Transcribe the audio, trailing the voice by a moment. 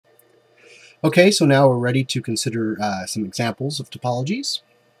Okay, so now we're ready to consider some examples of topologies.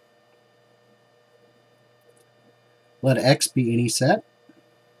 Let X be any set.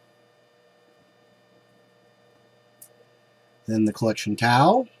 Then the collection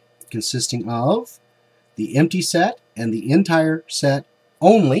tau, consisting of the empty set and the entire set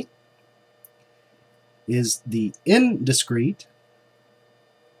only, is the indiscrete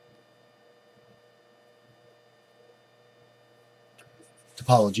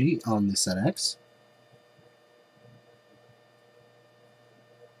topology on the set X.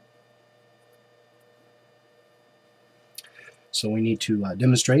 So we need to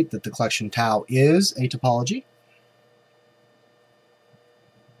demonstrate that the collection tau is a topology.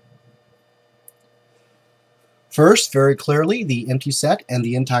 First, very clearly, the empty set and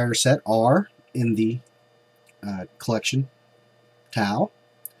the entire set are in the collection tau.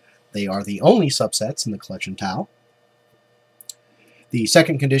 They are the only subsets in the collection tau. The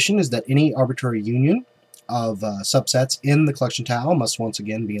second condition is that any arbitrary union of subsets in the collection tau must once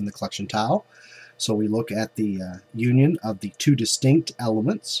again be in the collection tau. So we look at the union of the two distinct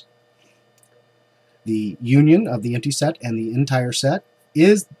elements. The union of the empty set and the entire set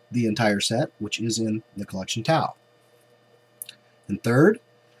is the entire set, which is in the collection tau. And third,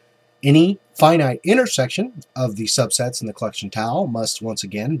 any finite intersection of the subsets in the collection tau must once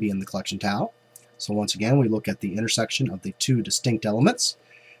again be in the collection tau. So once again, we look at the intersection of the two distinct elements.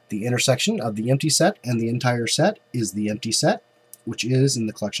 The intersection of the empty set and the entire set is the empty set, which is in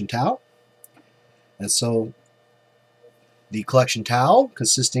the collection tau. And so the collection tau,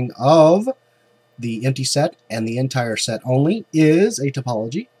 consisting of the empty set and the entire set only, is a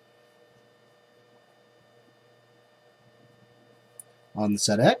topology on the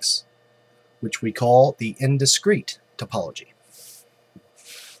set X, which we call the indiscrete topology.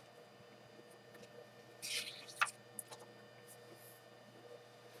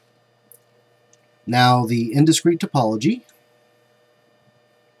 Now, the indiscrete topology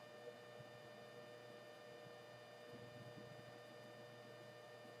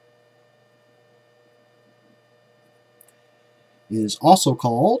is also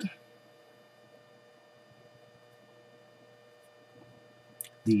called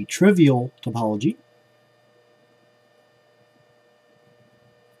the trivial topology.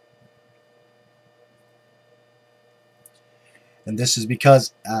 And this is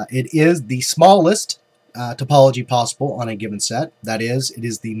because it is the smallest topology possible on a given set. That is, it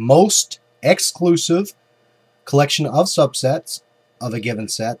is the most exclusive collection of subsets of a given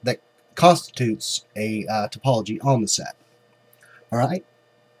set that constitutes a topology on the set. All right,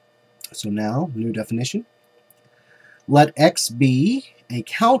 so now, new definition. Let X be a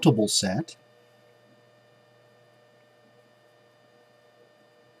countable set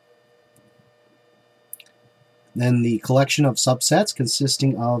then the collection of subsets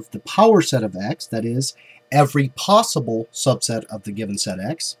consisting of the power set of X, that is, every possible subset of the given set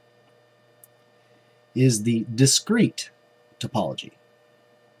X, is the discrete topology.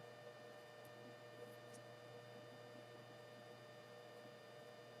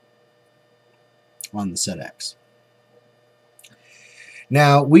 On the set X.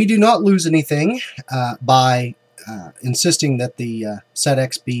 Now, we do not lose anything by insisting that the set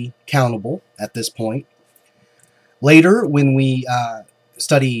X be countable at this point. Later, when we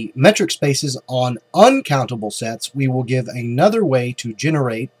study metric spaces on uncountable sets, we will give another way to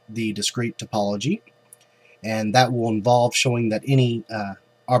generate the discrete topology, and that will involve showing that any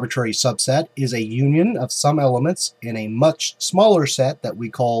arbitrary subset is a union of some elements in a much smaller set that we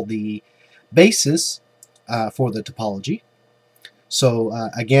call the basis for the topology. So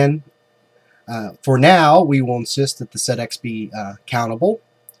again, for now, we will insist that the set X be countable,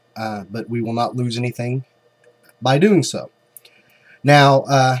 but we will not lose anything by doing so. Now,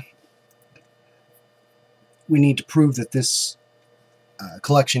 we need to prove that this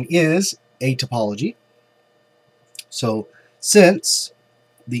collection is a topology. So since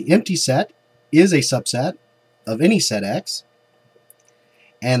the empty set is a subset of any set X,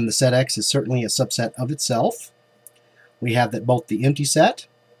 and the set X is certainly a subset of itself, we have that both the empty set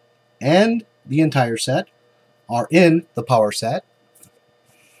and the entire set are in the power set.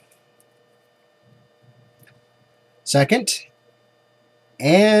 Second,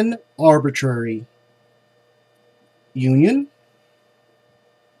 an arbitrary union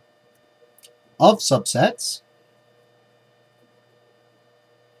of subsets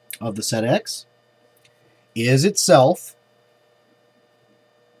of the set X is itself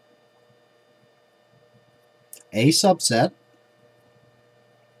a subset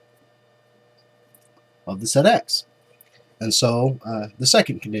of the set X. And so the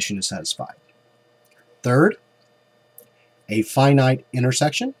second condition is satisfied. Third, a finite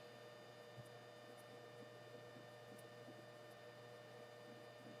intersection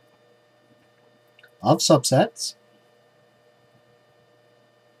of subsets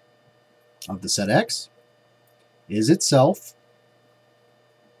of the set X is itself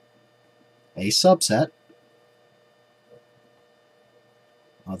a subset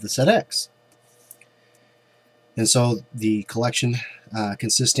of the set X. And so the collection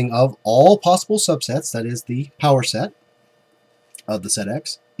consisting of all possible subsets, that is the power set of the set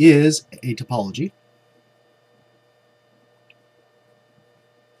X, is a topology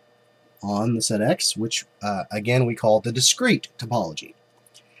on the set X, which again we call the discrete topology.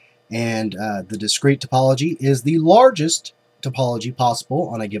 And the discrete topology is the largest topology possible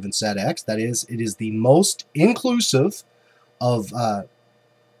on a given set X. That is, it is the most inclusive of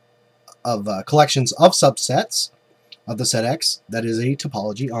collections of subsets of the set X. That is a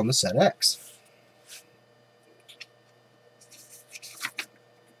topology on the set X.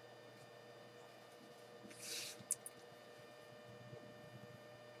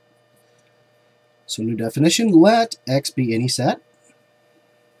 So new definition, let X be any set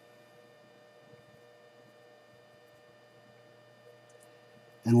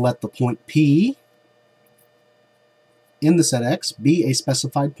and let the point P in the set X be a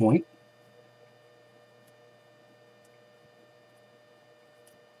specified point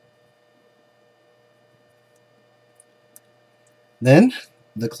then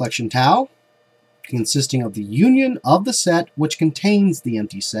the collection tau, consisting of the union of the set which contains the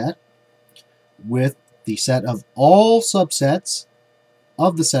empty set with the set of all subsets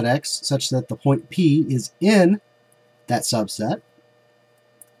of the set X such that the point P is in that subset.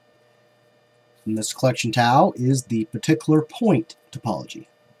 And this collection tau is the particular point topology.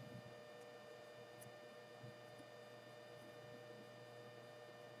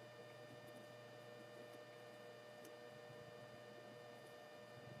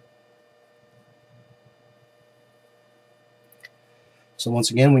 So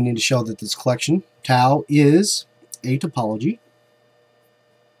once again, we need to show that this collection tau is a topology.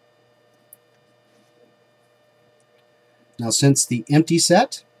 Now, since the empty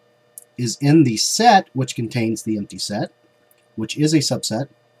set is in the set which contains the empty set, which is a subset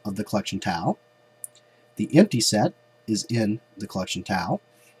of the collection tau, the empty set is in the collection tau.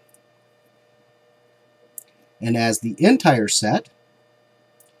 And as the entire set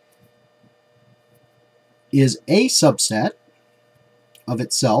is a subset of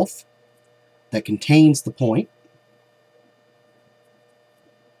itself that contains the point,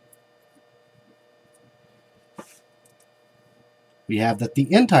 we have that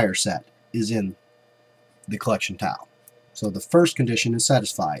the entire set is in the collection tau. So the first condition is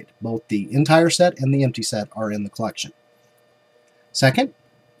satisfied. Both the entire set and the empty set are in the collection. Second,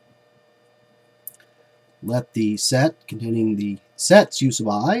 let the set containing the sets u sub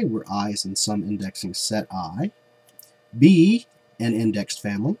I, where I is in some indexing set I, be an indexed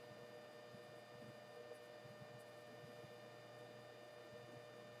family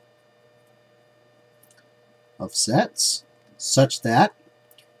of sets such that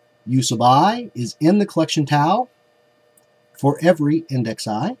u sub I is in the collection tau for every index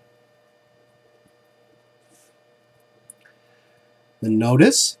I. Then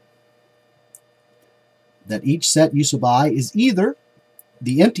notice that each set u sub I is either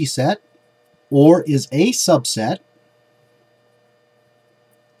the empty set or is a subset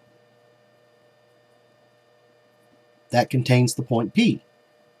that contains the point P.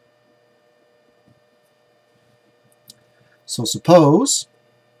 So suppose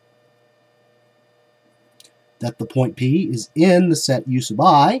that the point P is in the set u sub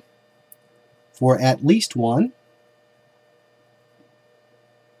I for at least one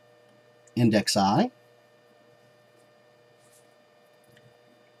index I.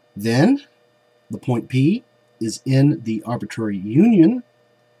 Then the point P is in the arbitrary union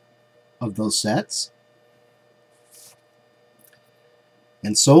of those sets.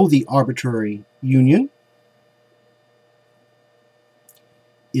 And so the arbitrary union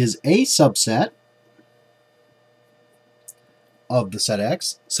is a subset of the set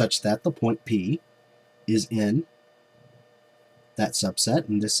X such that the point P is in that subset.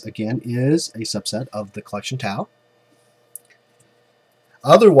 And this again is a subset of the collection tau.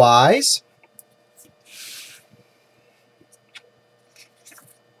 Otherwise,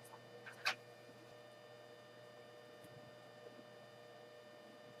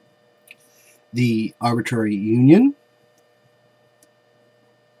 the arbitrary union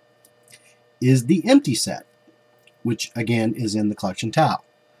is the empty set, which again is in the collection tau.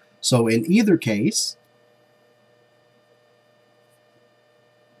 So in either case,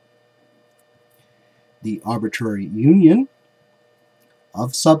 the arbitrary union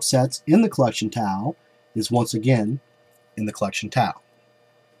of subsets in the collection tau is once again in the collection tau.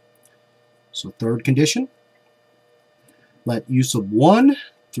 So third condition, let U sub 1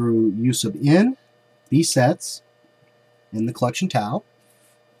 through U sub n be sets in the collection tau.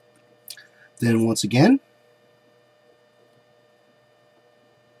 Then once again,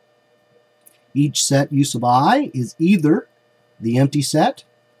 each set U sub I is either the empty set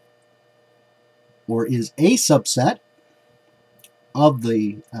or is a subset of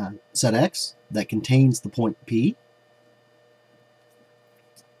the set X that contains the point P.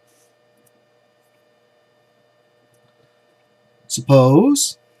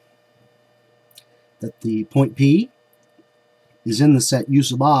 Suppose that the point P is in the set U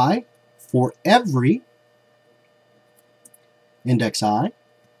sub I for every index I.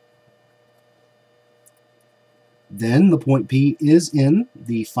 Then the point P is in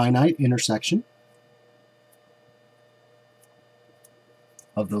the finite intersection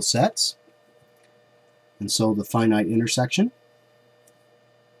of those sets. And so the finite intersection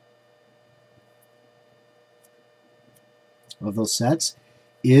of those sets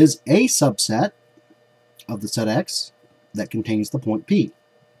is a subset of the set X that contains the point P.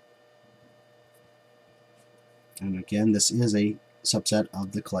 And again, this is a subset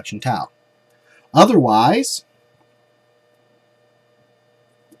of the collection tau. Otherwise,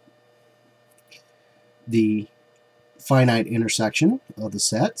 the finite intersection of the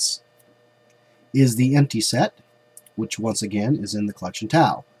sets is the empty set, which once again is in the collection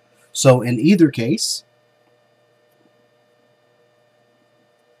tau. So in either case,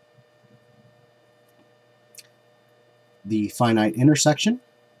 the finite intersection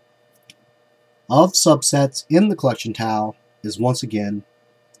of subsets in the collection tau is once again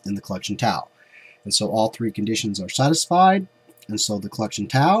in the collection tau. And so all three conditions are satisfied, and so the collection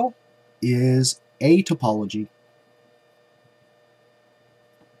tau is a topology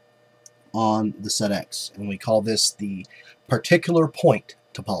on the set X, and we call this the particular point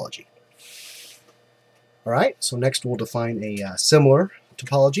topology. Alright, so next we'll define a similar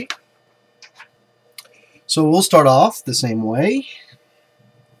topology. So we'll start off the same way.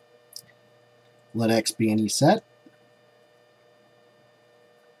 Let X be any set.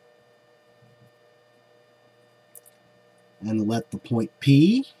 And let the point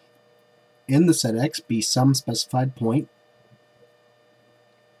P in the set X be some specified point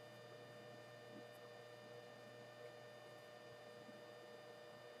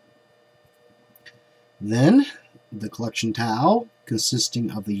then the collection tau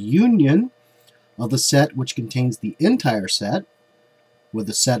consisting of the union of the set which contains the entire set with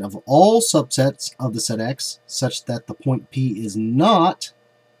a set of all subsets of the set X such that the point P is not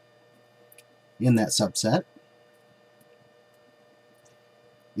in that subset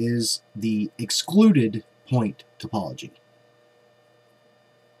is the excluded point topology.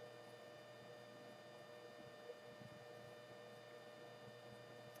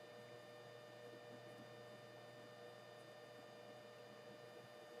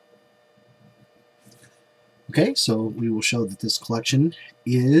 Okay, so we will show that this collection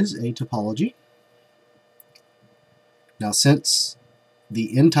is a topology. Now, since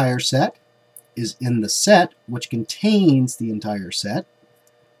the entire set is in the set which contains the entire set,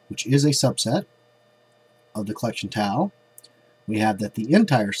 which is a subset of the collection tau, we have that the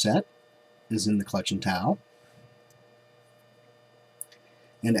entire set is in the collection tau.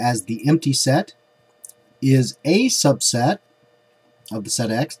 And as the empty set is a subset of the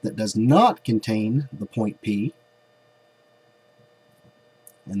set X that does not contain the point P,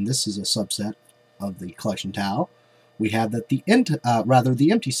 and this is a subset of the collection tau, we have that the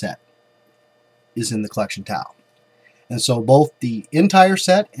empty set is in the collection tau. And so both the entire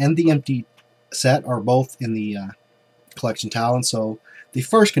set and the empty set are both in the collection tau, and so the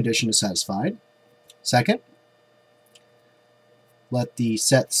first condition is satisfied. Second, let the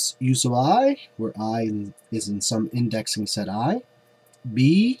sets U sub I, where I is in some indexing set I,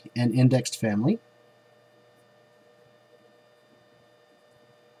 be an indexed family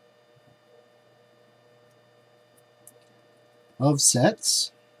of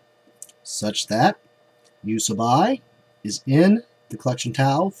sets such that U sub I is in the collection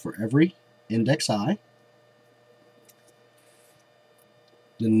tau for every index I.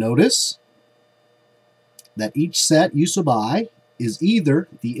 Then notice that each set U sub I is either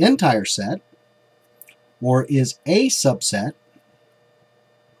the entire set or is a subset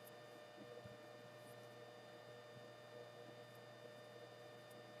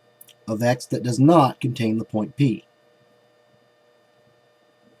of X that does not contain the point P.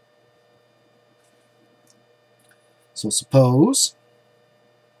 So suppose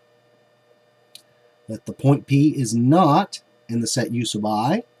that the point P is not in the set U sub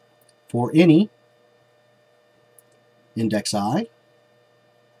I for any index I.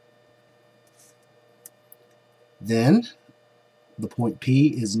 then the point P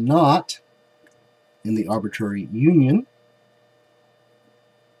is not in the arbitrary union,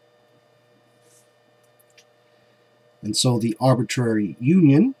 and so the arbitrary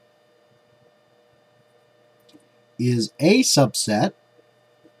union is a subset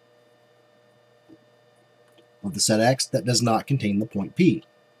of the set X that does not contain the point P.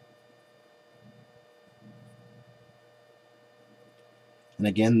 And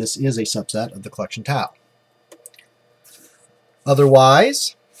again, this is a subset of the collection tau.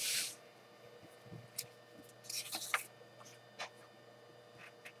 Otherwise,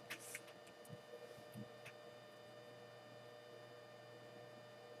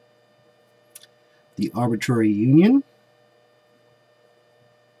 the arbitrary union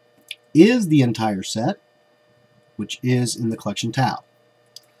is the entire set, which is in the collection tau.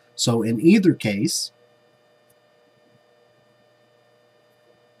 So in either case,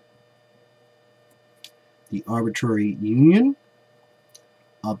 the arbitrary union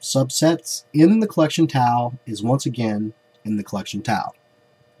of subsets in the collection tau is once again in the collection tau.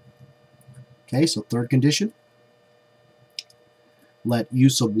 Okay, so third condition, let U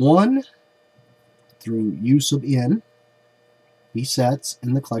sub 1 through U sub n be sets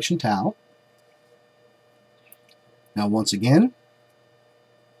in the collection tau. Now once again,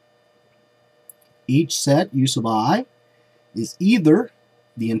 each set U sub I is either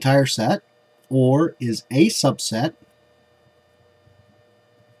the entire set or is a subset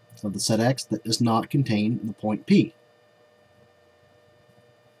of the set X that does not contain the point P.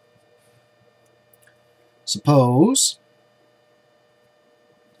 Suppose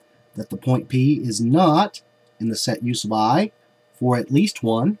that the point P is not in the set U sub I for at least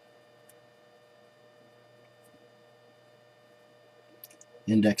one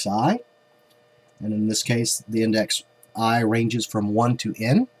index I, and in this case the index I ranges from 1 to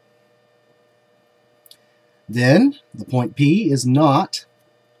n, then the point P is not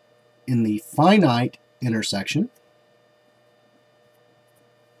in the finite intersection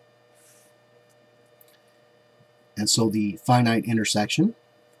and so the finite intersection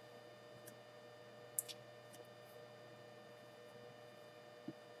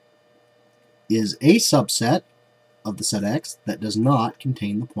is a subset of the set X that does not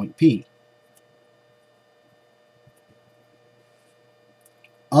contain the point P.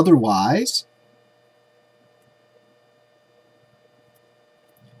 Otherwise,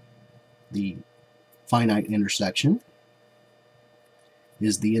 the finite intersection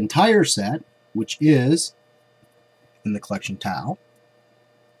is the entire set, which is in the collection tau.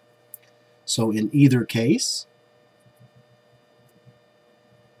 So in either case,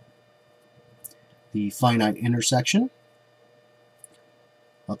 the finite intersection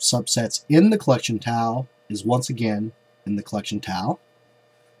of subsets in the collection tau is once again in the collection tau.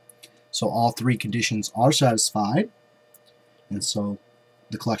 So all three conditions are satisfied, and so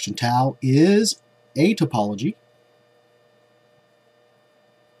the collection tau is a topology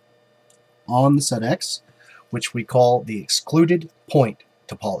on the set X, which we call the excluded point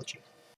topology.